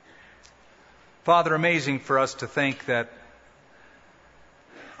 Father, amazing for us to think that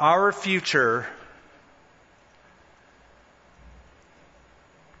our future,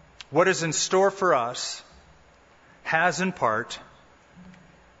 what is in store for us, has in part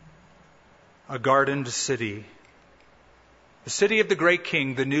a gardened city, the city of the great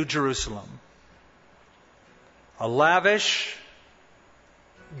king, the New Jerusalem. A lavish,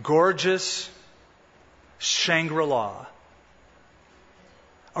 gorgeous Shangri-La.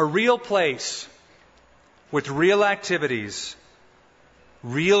 A real place with real activities,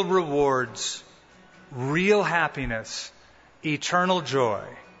 real rewards, real happiness, eternal joy.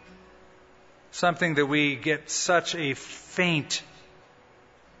 Something that we get such a faint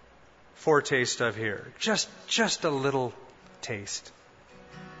foretaste of here. Just a little taste.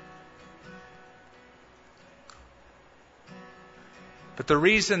 But the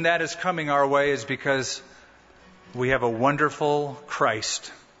reason that is coming our way is because we have a wonderful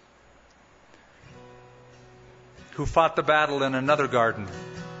Christ who fought the battle in another garden.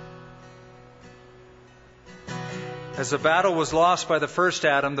 As the battle was lost by the first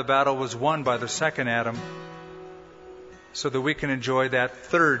Adam, the battle was won by the second Adam, so that we can enjoy that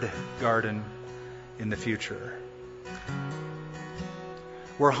third garden in the future.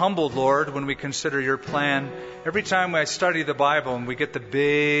 We're humbled, Lord, when we consider your plan. Every time I study the Bible and we get the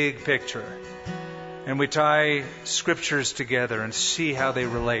big picture, and we tie scriptures together and see how they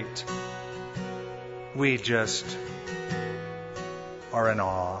relate, we just are in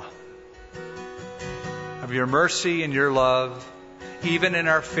awe of your mercy and your love, even in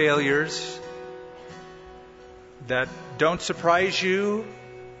our failures that don't surprise you.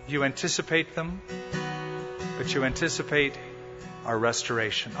 You anticipate them, but you anticipate our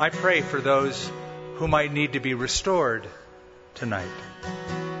restoration. I pray for those who might need to be restored tonight,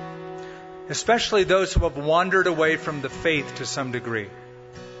 especially those who have wandered away from the faith to some degree.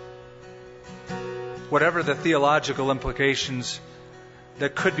 Whatever the theological implications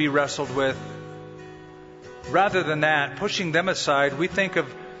that could be wrestled with, rather than that, pushing them aside, we think of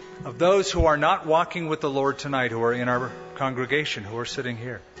those who are not walking with the Lord tonight, who are in our congregation, who are sitting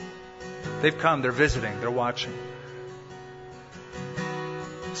here. They've come, they're visiting, they're watching.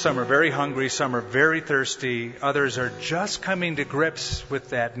 Some are very hungry, some are very thirsty, others are just coming to grips with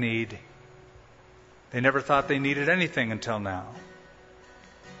that need. They never thought they needed anything until now.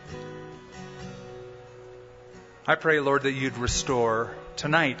 I pray, Lord, that you'd restore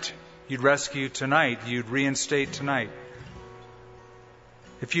tonight. You'd rescue tonight. You'd reinstate tonight.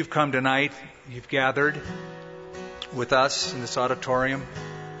 If you've come tonight, you've gathered with us in this auditorium.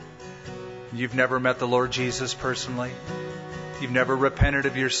 You've never met the Lord Jesus personally. You've never repented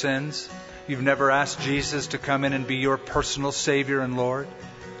of your sins. You've never asked Jesus to come in and be your personal Savior and Lord.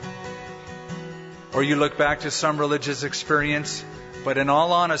 Or you look back to some religious experience, but in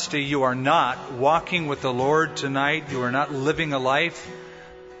all honesty, you are not walking with the Lord tonight. You are not living a life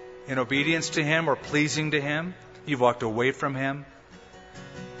in obedience to Him or pleasing to Him. You've walked away from Him,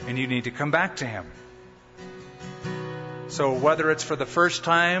 and you need to come back to Him. So whether it's for the first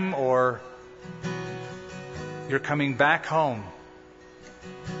time or you're coming back home,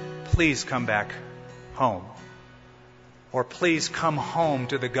 please come back home. Or please come home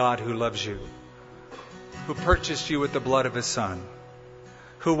to the God who loves you, who purchased you with the blood of His Son,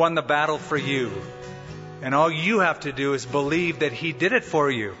 who won the battle for you. And all you have to do is believe that He did it for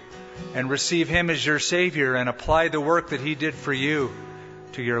you and receive Him as your Savior and apply the work that He did for you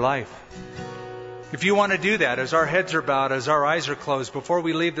to your life. If you want to do that, as our heads are bowed, as our eyes are closed, before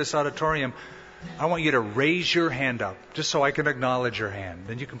we leave this auditorium, I want you to raise your hand up, just so I can acknowledge your hand.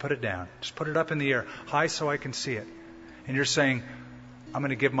 Then you can put it down. Just put it up in the air, high so I can see it. And you're saying, I'm going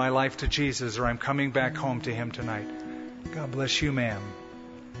to give my life to Jesus, or I'm coming back home to Him tonight. God bless you, ma'am.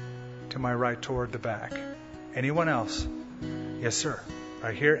 To my right, toward the back. Anyone else? Yes, sir.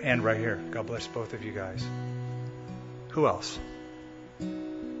 Right here and right here. God bless both of you guys. Who else?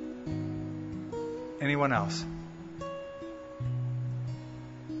 Anyone else?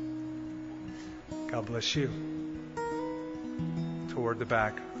 God bless you. Toward the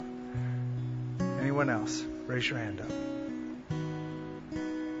back. Anyone else? Raise your hand up.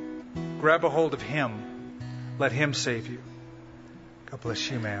 Grab a hold of Him. Let Him save you. God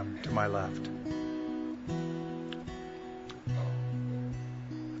bless you, ma'am, to my left.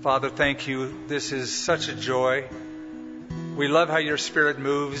 Father, thank you. This is such a joy. We love how your Spirit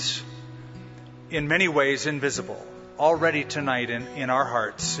moves in many ways invisible. Already tonight in our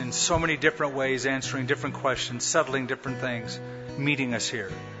hearts, in so many different ways, answering different questions, settling different things, meeting us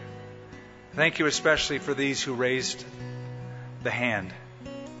here. Thank you especially for these who raised the hand.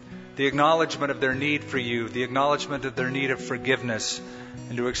 The acknowledgement of their need for you, the acknowledgement of their need of forgiveness,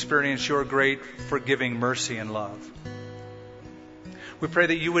 and to experience your great forgiving mercy and love. We pray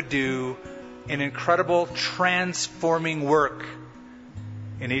that you would do an incredible transforming work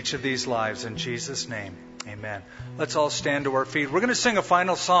in each of these lives. In Jesus' name, amen. Let's all stand to our feet. We're going to sing a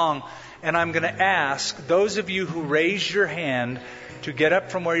final song, and I'm going to ask those of you who raised your hand to get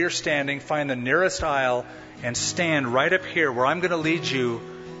up from where you're standing, find the nearest aisle, and stand right up here where I'm going to lead you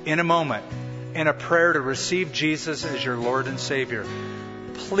in a moment in a prayer to receive Jesus as your Lord and Savior.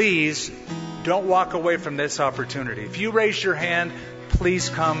 Please don't walk away from this opportunity. If you raised your hand, please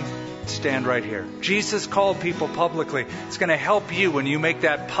come stand right here. Jesus called people publicly. It's going to help you when you make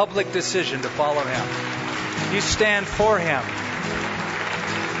that public decision to follow Him. You stand for Him.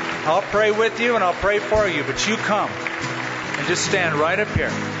 I'll pray with you and I'll pray for you, but you come and just stand right up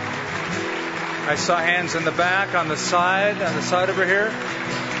here. I saw hands in the back, on the side over here.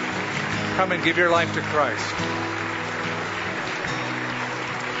 Come and give your life to Christ.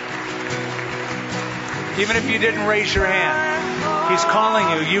 Even if you didn't raise your hand, He's calling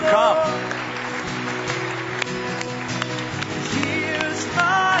you. You come. Here's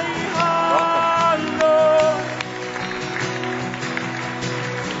my heart, Lord.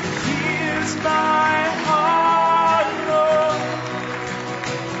 Here's my heart, Lord.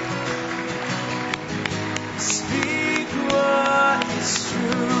 Speak what is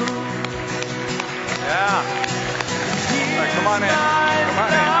true. Yeah. All right, come on in. Come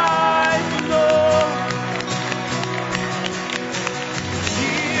on in.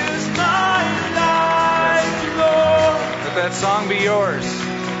 Let that song be yours.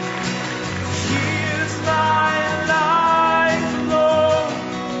 Here's my life, Lord.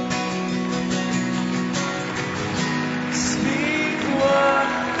 Speak what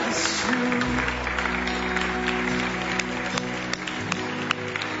is true.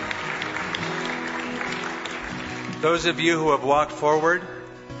 Those of you who have walked forward,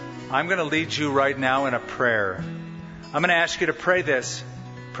 I'm going to lead you right now in a prayer. I'm going to ask you to pray this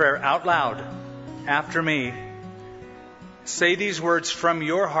prayer out loud. after me. Say these words from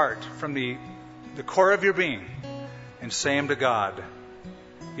your heart, from the core of your being, and say them to God.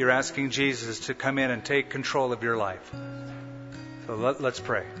 You're asking Jesus to come in and take control of your life. So let's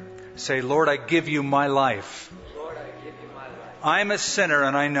pray. Say, Lord, I give you my life. Lord, I give you my life. I'm a sinner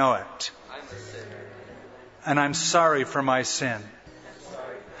and I know it. I'm a sinner. And I'm sorry for my sin.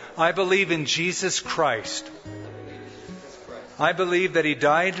 I believe in Jesus Christ. I believe that He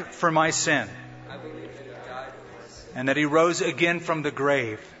died for my sin. And that He rose again from the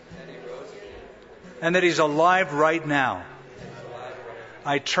grave. And that He's alive right now.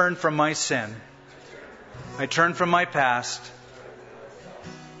 I turn from my sin. I turn from my past.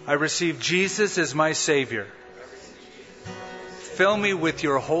 I receive Jesus as my Savior. Fill me with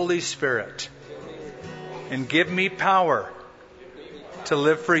your Holy Spirit. And give me power to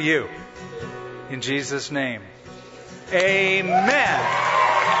live for you. In Jesus' name. Amen.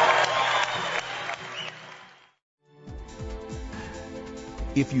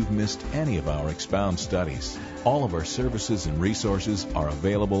 If you've missed any of our Expound studies, all of our services and resources are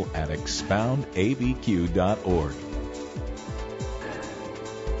available at expoundabq.org.